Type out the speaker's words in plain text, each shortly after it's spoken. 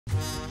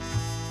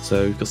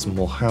So we've got some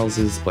more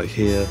houses by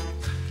here.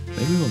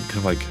 Maybe we want kind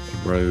of like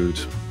a road,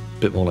 a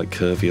bit more like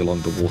curvy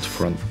along the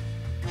waterfront.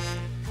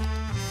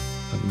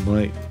 That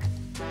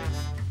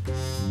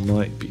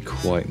might be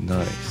quite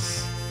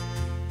nice.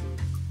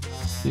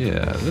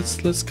 Yeah,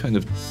 let's kind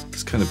of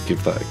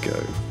give that a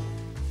go.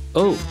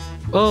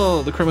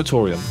 Oh, the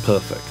crematorium,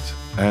 perfect,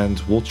 and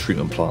water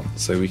treatment plant,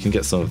 so we can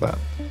get some of that.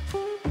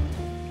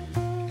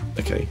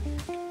 Okay,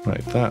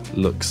 right, that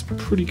looks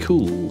pretty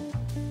cool.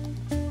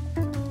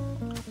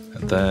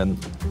 And then,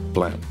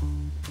 blam.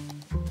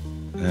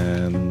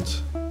 And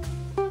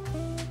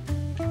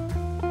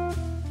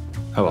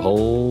have a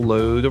whole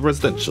load of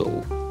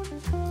residential.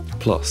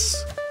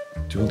 Plus,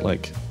 do you want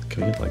like,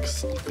 can we get like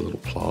a little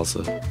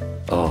plaza?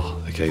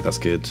 Oh, okay, that's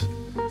good.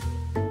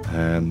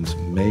 And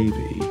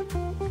maybe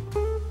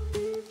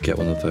get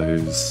one of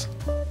those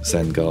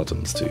Zen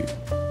gardens too.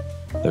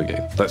 There we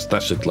go.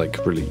 That should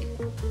like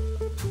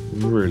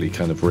really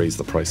kind of raise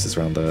the prices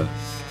around there.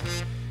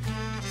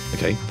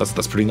 Okay,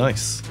 that's pretty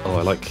nice. Oh,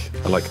 I like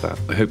that.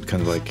 I hope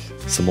kind of like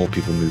some more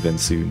people move in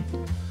soon.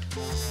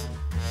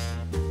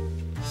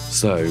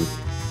 So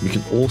we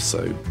can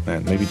also,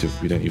 man, maybe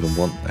we don't even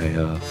want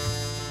a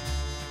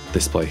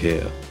this by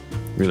here.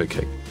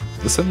 Relocate.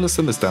 Let's send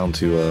this down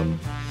to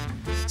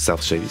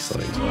South Shady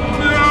Side. I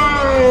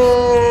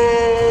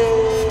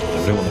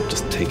don't want to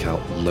just take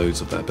out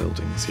loads of their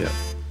buildings yet.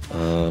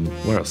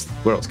 Where else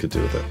could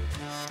do with it?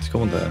 Let's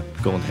go on there.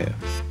 Go on here.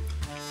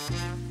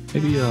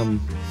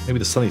 Maybe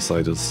the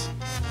Sunnysiders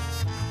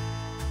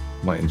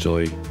might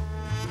enjoy.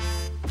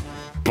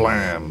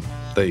 Blam!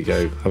 There you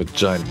go. Have a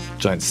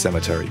giant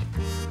cemetery.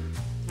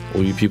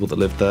 All you people that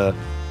live there,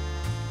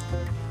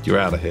 you're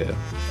out of here.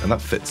 And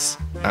that fits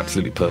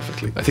absolutely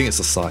perfectly. I think it's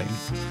a sign.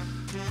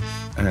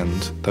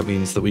 And that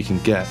means that we can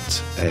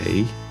get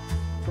a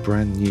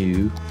brand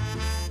new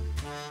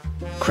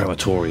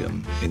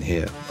crematorium in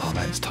here. Oh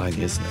man, it's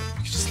tiny, isn't it? You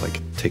can just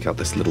like take out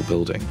this little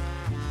building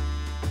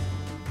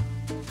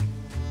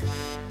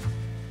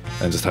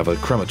and just have a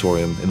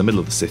crematorium in the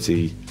middle of the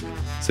city,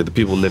 so the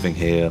people living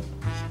here,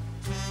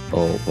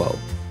 oh well,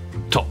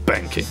 top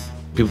banking,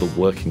 people that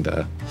are working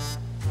there,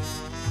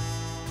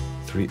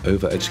 3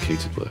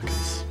 overeducated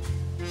workers.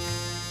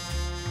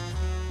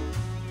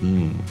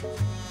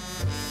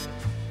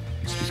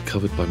 Must be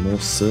covered by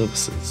more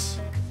services.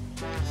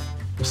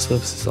 What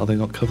services are they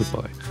not covered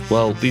by?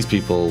 Well, these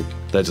people,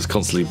 they're just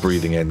constantly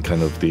breathing in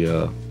kind of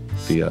the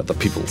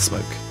people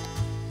smoke.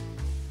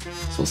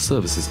 So what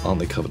services aren't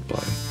they covered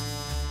by?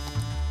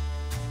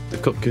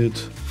 They've got good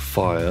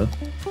fire.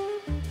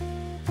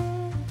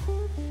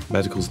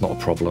 Medical's not a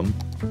problem.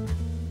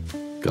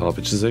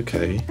 Garbage is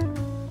okay.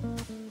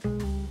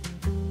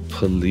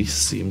 Police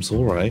seems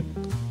alright.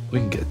 We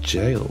can get a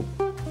jail.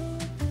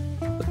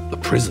 A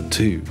prison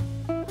too.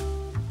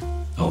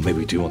 Oh, maybe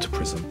we do want a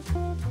prison.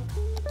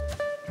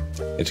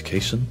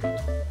 Education?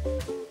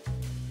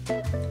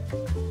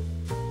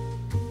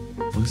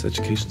 Why is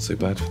education so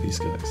bad for these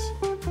guys?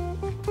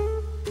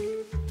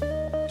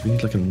 Do we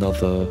need like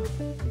another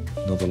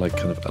like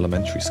kind of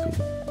elementary school?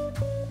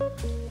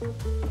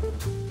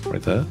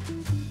 Right there?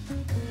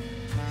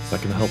 Is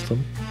that gonna help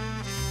them?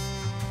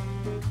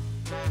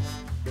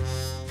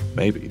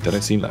 Maybe. They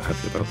don't seem that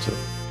happy about it.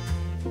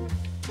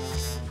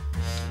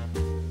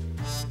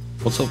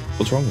 What's up?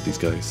 What's wrong with these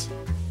guys?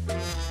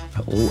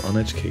 They're all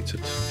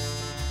uneducated.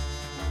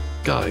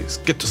 Guys,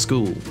 get to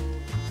school.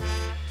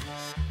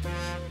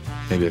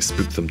 Maybe I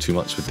spooked them too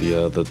much with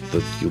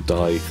the you'll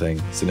die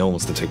thing, so no one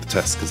wants to take the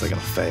test because they're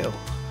gonna fail.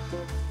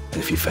 And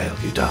if you fail,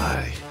 you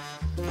die.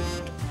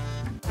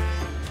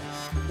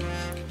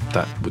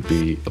 That would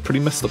be a pretty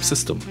messed up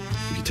system.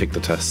 If you take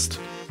the test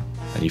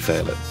and you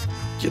fail it,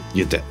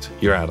 you're dead.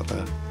 You're out of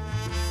there.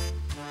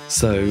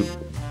 So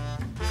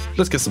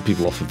let's get some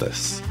people off of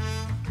this.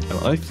 And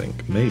I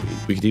think maybe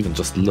we could even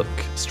just look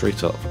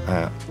straight up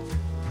at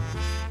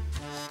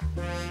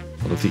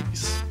one of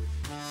these.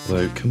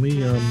 Although, can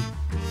we, oh,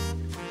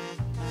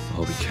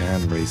 we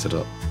can raise it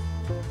up.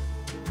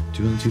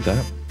 Do you want to do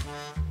that?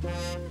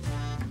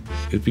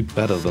 It'd be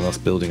better than us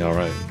building our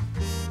own.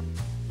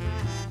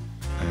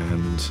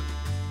 And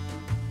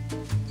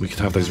we could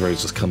have those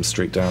roads just come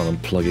straight down and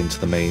plug into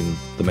the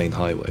main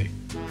highway.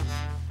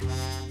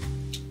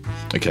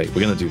 Okay,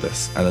 we're gonna do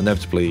this, and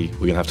inevitably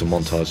we're gonna have to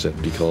montage it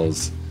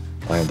because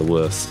I am the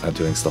worst at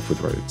doing stuff with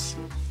roads.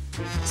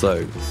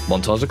 So,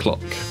 montage a clock.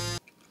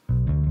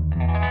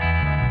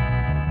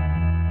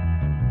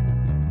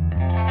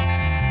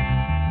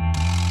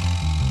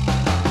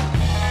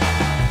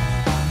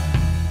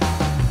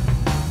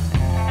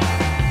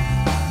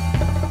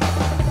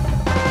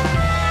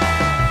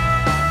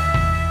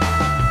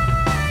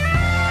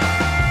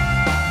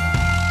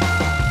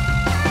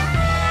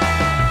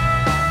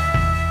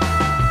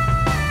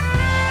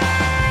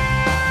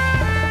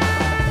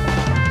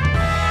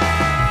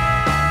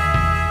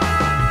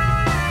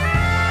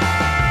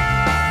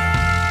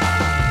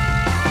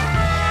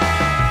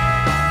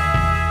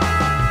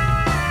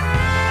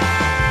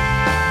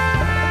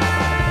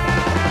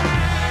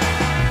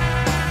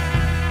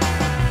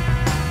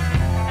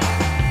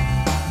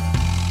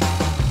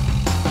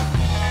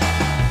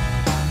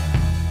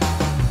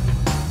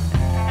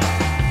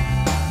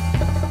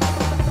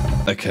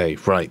 Okay,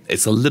 right.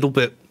 It's a little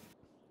bit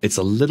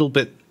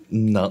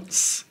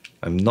nuts.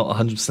 I'm not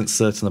 100%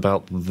 certain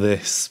about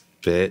this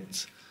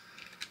bit.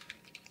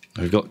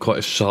 We've got quite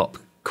a sharp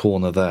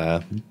corner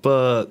there,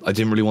 but I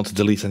didn't really want to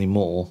delete any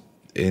more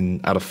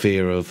out of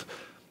fear of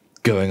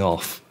going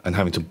off and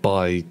having to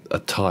buy a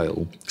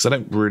tile, because I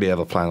don't really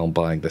ever plan on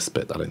buying this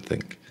bit, I don't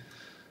think,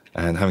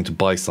 and having to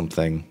buy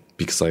something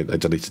because I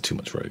deleted too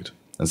much road.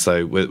 And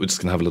so we're just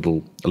gonna have a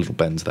little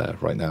bend there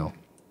right now.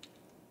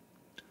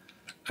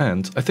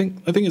 And I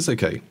think it's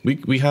okay.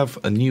 We have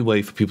a new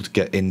way for people to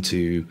get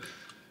into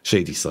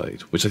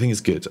Shadyside, which I think is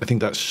good. I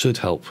think that should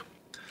help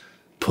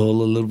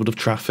pull a little bit of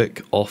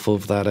traffic off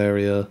of that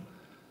area.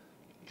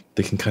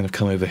 They can kind of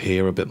come over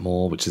here a bit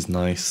more, which is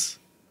nice.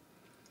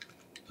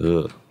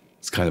 Ugh,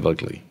 it's kind of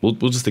ugly. We'll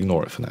just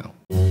ignore it for now.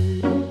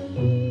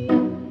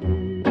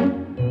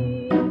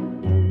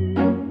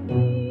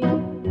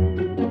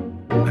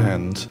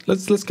 And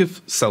let's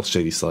give South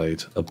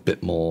Shadyside a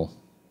bit more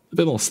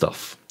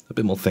stuff, a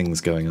bit more things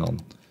going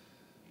on.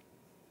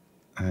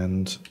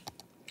 And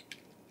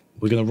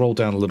we're going to roll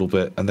down a little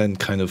bit and then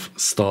kind of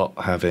start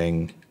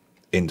having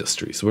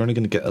industry. So we're only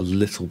going to get a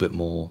little bit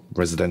more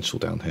residential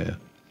down here.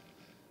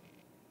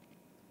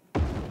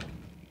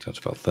 Touch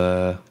about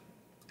there.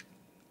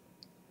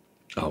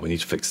 Oh, we need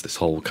to fix this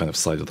whole kind of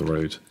side of the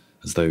road,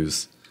 as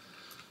those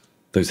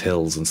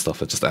hills and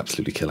stuff are just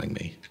absolutely killing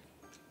me.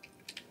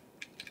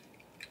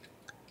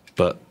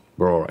 But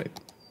we're all right.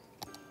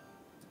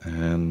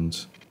 And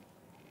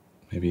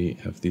maybe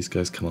have these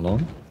guys come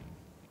along.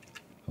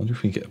 I wonder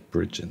if we can get a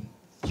bridge in.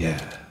 Yeah.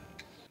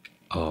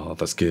 Oh,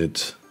 that's good.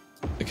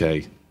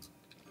 Okay.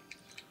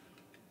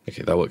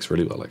 Okay, that works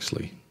really well,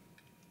 actually.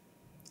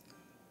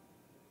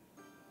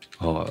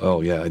 Oh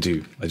yeah, I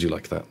do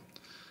like that.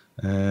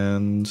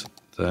 And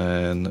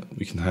then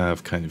we can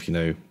have kind of, you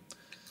know,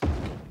 a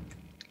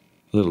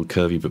little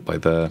curvy bit by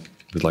there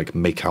with like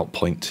make out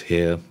point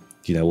here.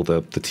 You know, all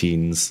the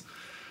teens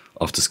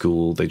after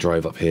school, they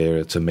drive up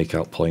here to make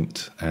out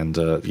point, and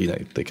you know,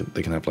 they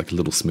can have like a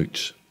little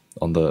smooch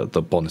on the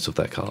bonnet of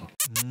their car.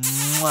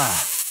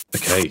 Mwah.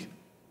 Okay,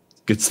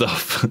 good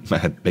stuff.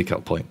 Man, make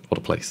out point, what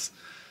a place.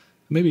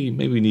 Maybe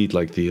we need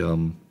like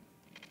the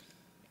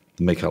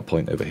make out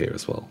point over here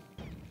as well.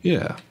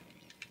 Yeah.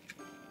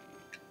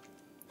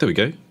 There we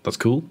go. That's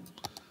cool.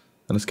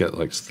 And let's get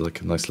like just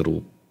like a nice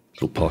little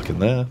park in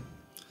there.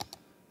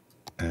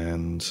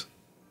 And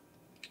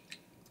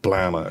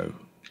blammo.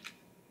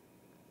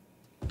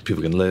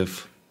 People can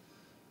live.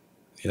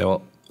 You know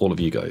what? All of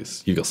you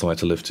guys, you've got somewhere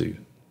to live to.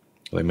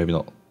 Like maybe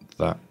not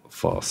that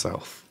far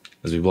south,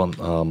 as we want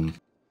to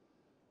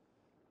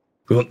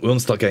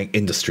start getting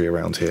industry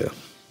around here.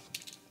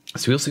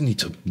 So we also need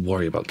to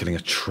worry about getting a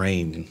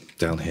train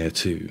down here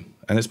too.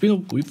 And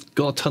we've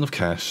got a ton of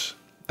cash,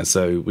 and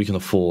so we can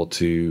afford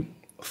to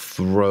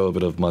throw a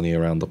bit of money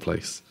around the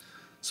place.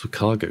 So a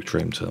cargo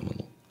train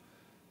terminal.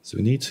 So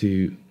we need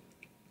to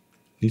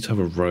have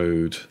a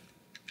road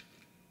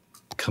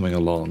coming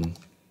along.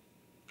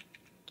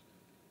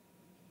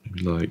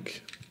 Maybe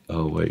like,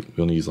 oh wait,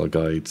 we want to use our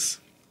guides,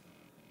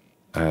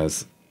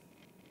 as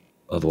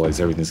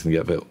otherwise everything's going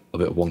to get a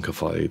bit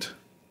wonkified.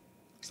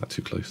 Is that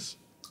too close?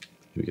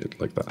 Here we go,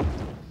 like that.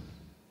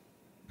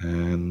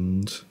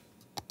 And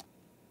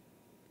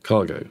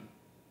cargo.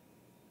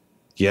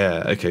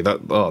 Yeah, okay,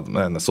 oh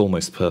man, that's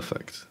almost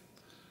perfect.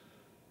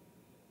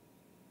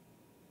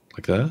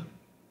 Like there? Are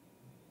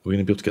we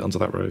going to be able to get onto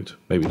that road?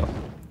 Maybe not.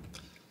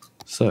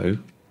 So,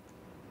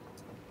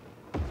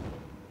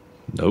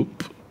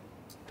 nope.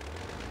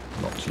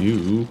 Not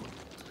you.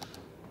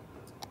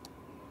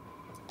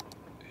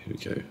 Here we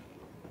go.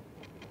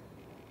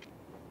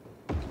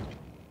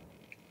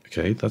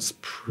 Okay, that's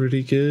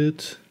pretty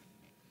good.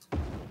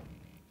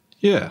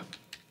 Yeah,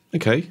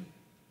 okay.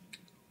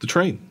 The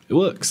train, it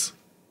works.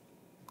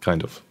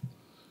 Kind of.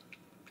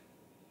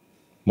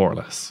 More or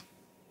less.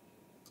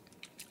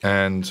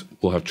 And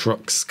we'll have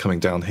trucks coming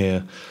down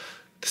here.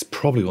 This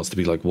probably wants to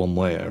be like one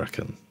way, I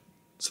reckon.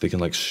 So they can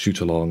like shoot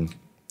along,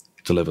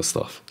 deliver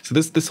stuff. So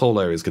this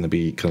whole area is going to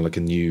be kind of like a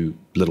new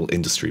little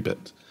industry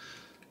bit.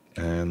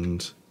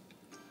 And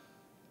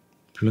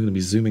people are going to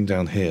be zooming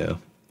down here.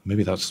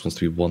 Maybe that just wants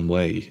to be one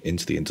way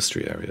into the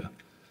industry area.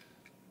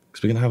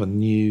 Because we're going to have a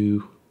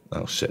new...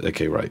 Oh shit,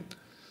 okay, right.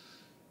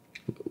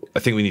 I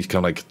think we need to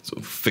kind of like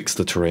fix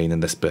the terrain in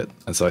this bit.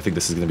 And so I think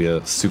this is going to be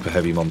a super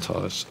heavy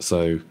montage.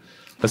 So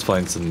let's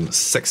find some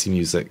sexy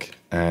music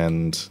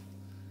and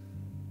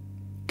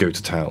go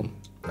to town,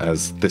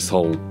 as this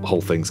whole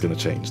thing's going to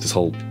change. This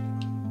whole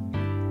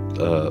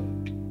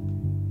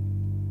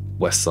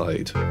west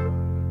side,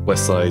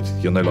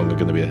 you're no longer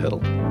going to be a hill.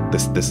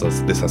 This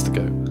has to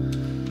go.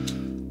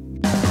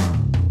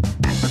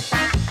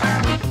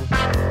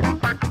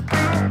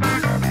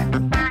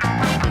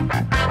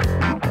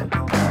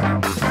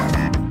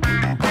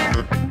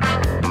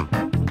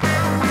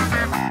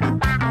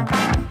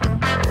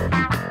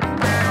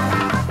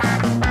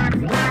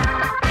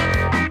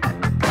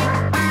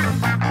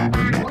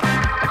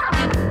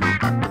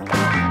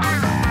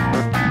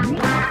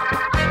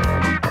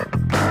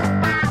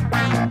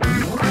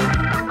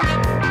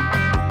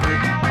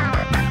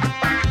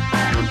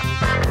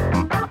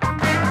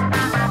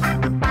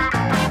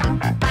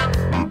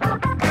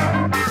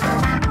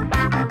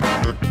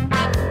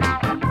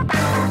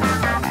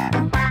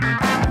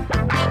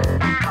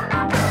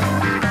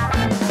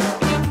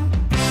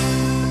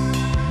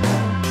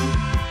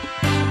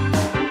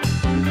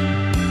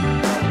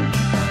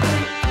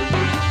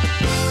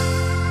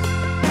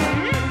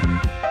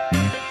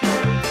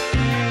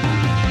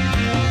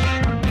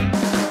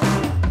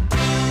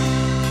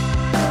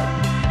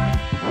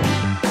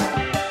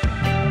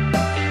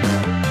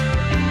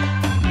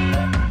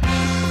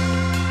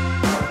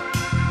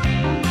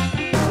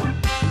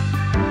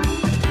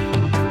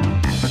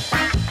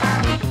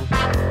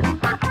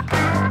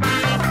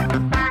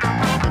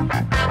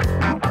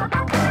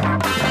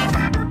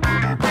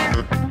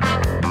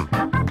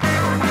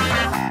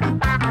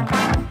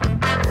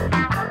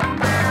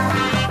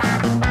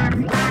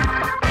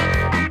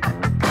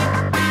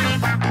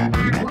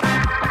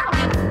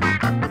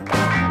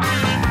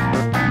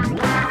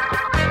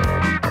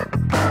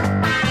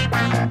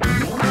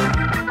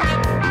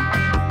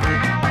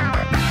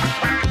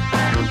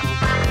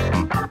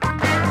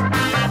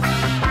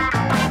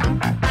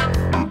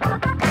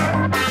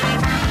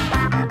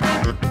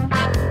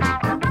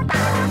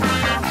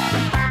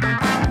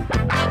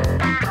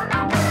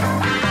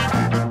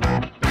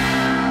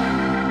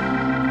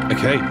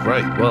 Okay,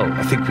 right, well,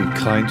 I think we've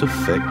kind of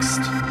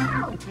fixed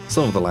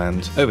some of the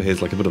land. Over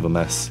here's like a bit of a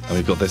mess, and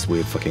we've got this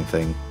weird fucking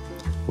thing,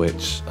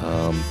 which,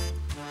 I'm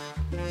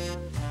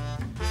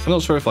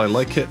not sure if I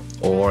like it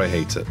or I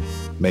hate it.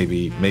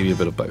 Maybe a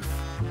bit of both.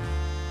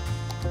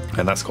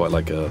 And that's quite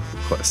a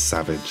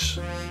savage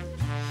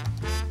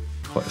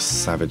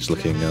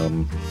looking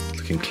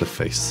cliff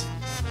face.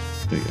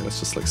 There we go, let's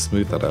just like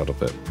smooth that out a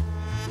bit.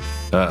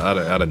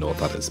 I don't know what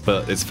that is,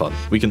 but it's fun.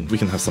 We can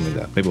have something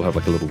there. Maybe we'll have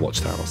like a little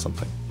watchtower or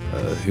something.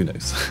 Who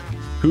knows?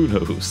 Who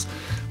knows?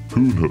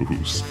 Who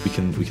knows? We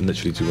can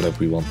literally do whatever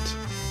we want.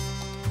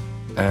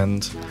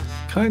 And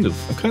I'm kind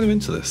of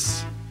into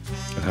this.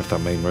 And have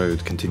that main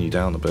road continue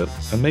down a bit,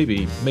 and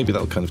maybe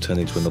that'll kind of turn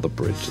into another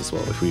bridge as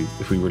well if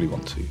we really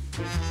want to.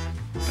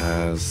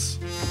 As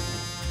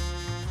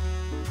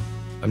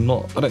I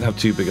don't have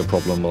too big a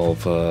problem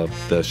of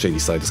the shady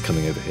siders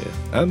coming over here,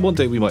 and one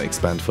day we might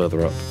expand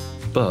further up.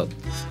 But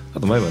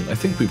at the moment, I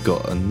think we've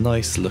got a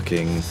nice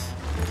looking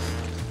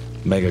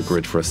mega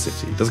grid for a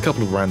city. There's a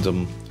couple of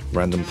random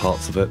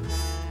parts of it,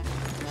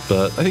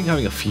 but I think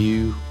having a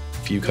few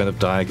kind of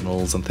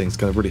diagonals and things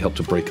kind of really help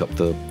to break up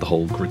the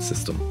whole grid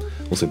system.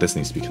 Also, this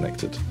needs to be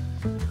connected.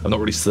 I'm not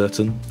really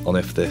certain on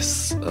if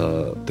this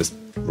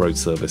road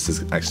service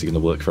is actually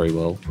going to work very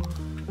well.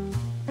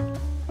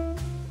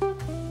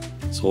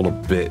 It's all a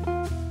bit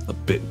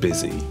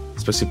busy,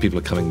 especially if people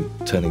are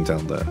turning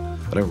down there.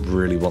 I don't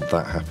really want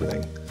that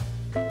happening.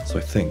 So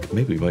I think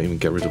maybe we might even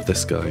get rid of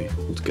this guy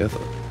altogether.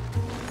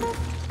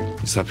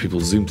 Just have people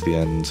zoom to the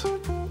end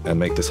and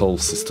make this whole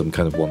system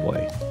kind of one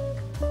way.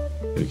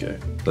 Here we go.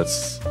 But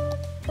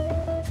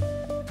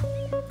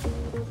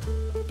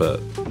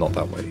not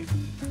that way.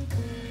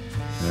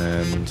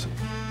 And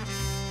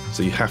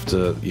so you have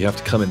to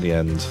come in the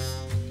end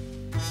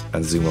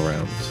and zoom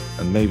around.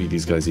 And maybe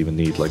these guys even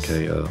need like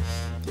a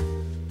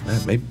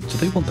maybe do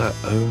they want their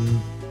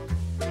own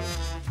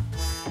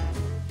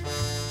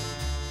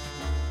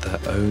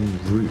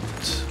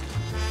route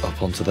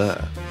up onto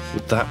there?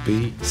 Would that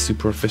be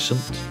super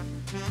efficient?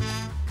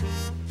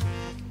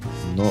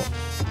 Not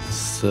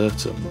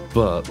certain,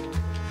 but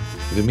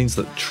if it means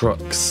that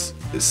trucks,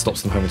 it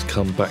stops them having to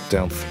come back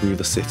down through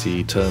the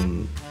city,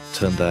 turn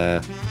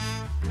there,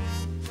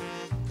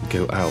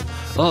 go out.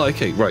 Oh,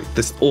 okay, right,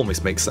 this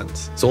almost makes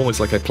sense. It's almost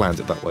like I planned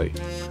it that way,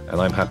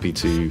 and I'm happy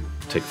to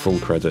take full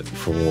credit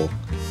for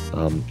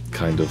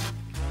kind of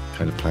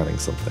planning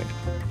something.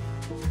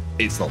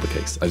 It's not the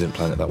case. I didn't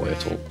plan it that way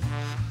at all.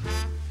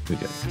 Here we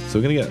go. So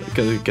we're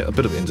gonna get a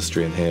bit of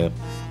industry in here,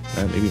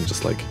 and maybe even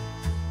just like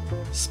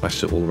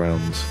smash it all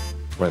around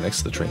right next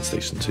to the train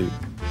station too.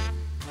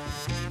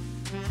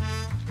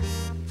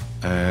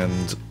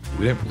 And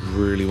we don't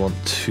really want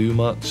too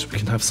much. We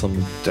can have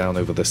some down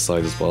over this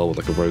side as well, with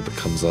like a road that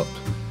comes up,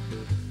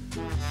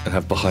 and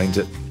have behind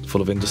it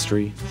full of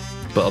industry.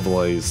 But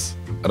otherwise,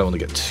 I don't want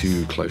to get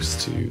too close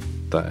to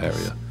that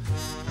area.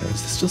 And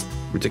it's just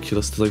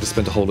ridiculous that I just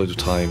spent a whole load of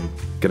time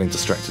getting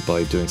distracted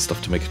by doing stuff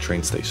to make a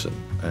train station,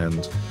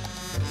 and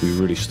we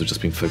really should have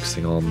just been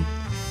focusing on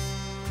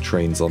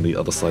trains on the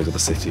other side of the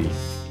city,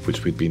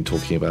 which we'd been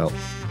talking about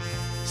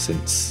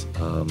since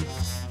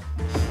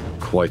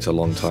quite a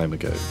long time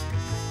ago.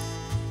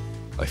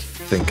 I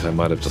think I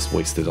might have just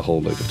wasted a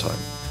whole load of time,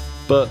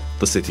 but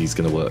the city's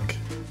gonna work.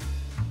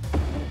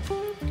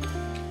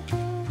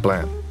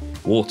 Blam.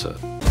 Water.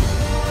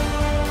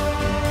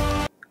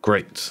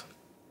 Great.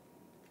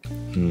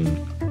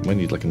 Might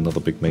need like another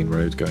big main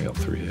road going up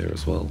through here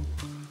as well.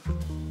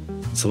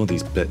 Some of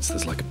these bits,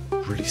 there's like a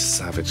really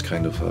savage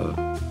kind of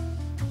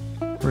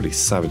really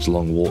savage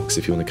long walks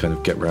if you want to kind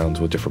of get round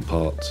to a different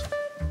part.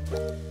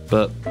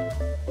 But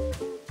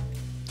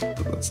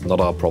that's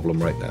not our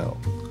problem right now.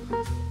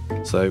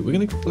 So we're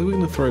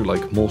gonna throw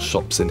like more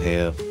shops in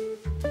here,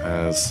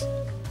 as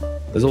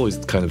there's always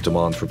kind of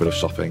demand for a bit of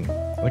shopping.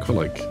 I quite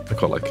like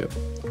it.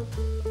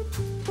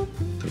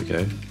 There we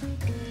go.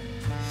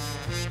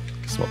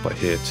 Some up by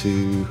here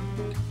too.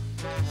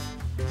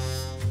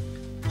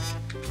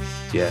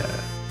 Yeah.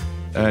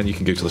 And you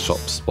can go to the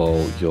shops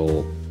while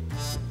you're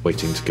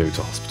waiting to go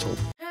to hospital.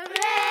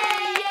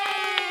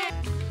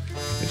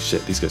 Oh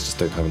shit, these guys just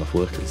don't have enough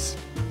workers.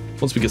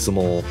 Once we get some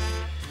more,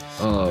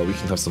 we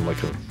can have some like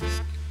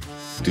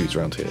dudes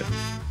around here.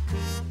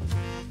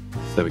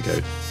 There we go.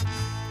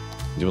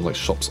 You want like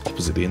shops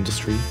opposite the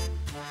industry?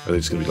 Or are they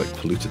just gonna be like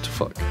polluted to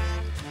fuck?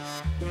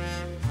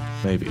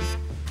 Maybe.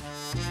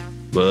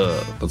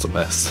 That's a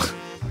mess.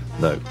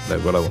 No, we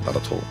don't want that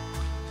at all.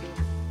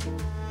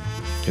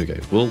 Here we go.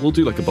 We'll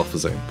do like a buffer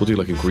zone. We'll do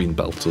like a green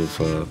belt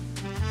of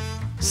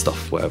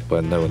stuff where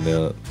no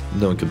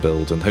one can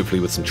build, and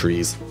hopefully with some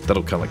trees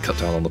that'll kind of like cut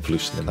down on the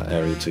pollution in that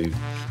area too.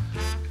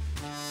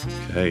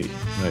 Okay,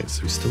 right.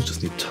 So we still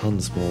just need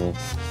tons more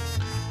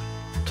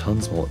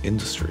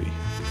industry.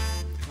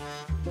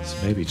 So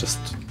maybe just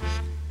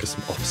get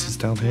some offices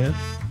down here.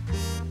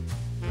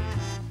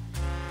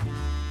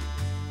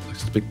 Like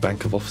just a big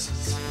bank of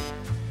offices.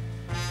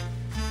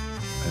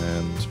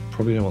 And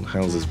probably don't want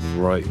houses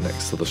right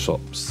next to the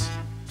shops.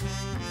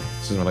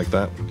 Something like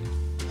that.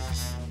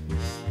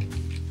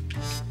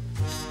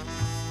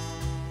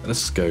 And let's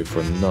just go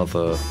for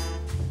another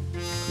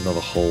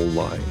whole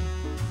line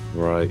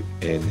right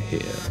in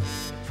here.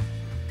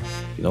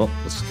 You know what?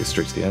 Let's just go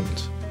straight to the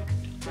end.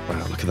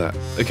 Wow, look at that.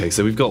 Okay,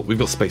 so we've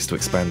got space to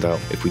expand out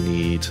if we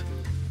need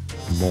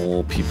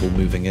more people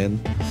moving in.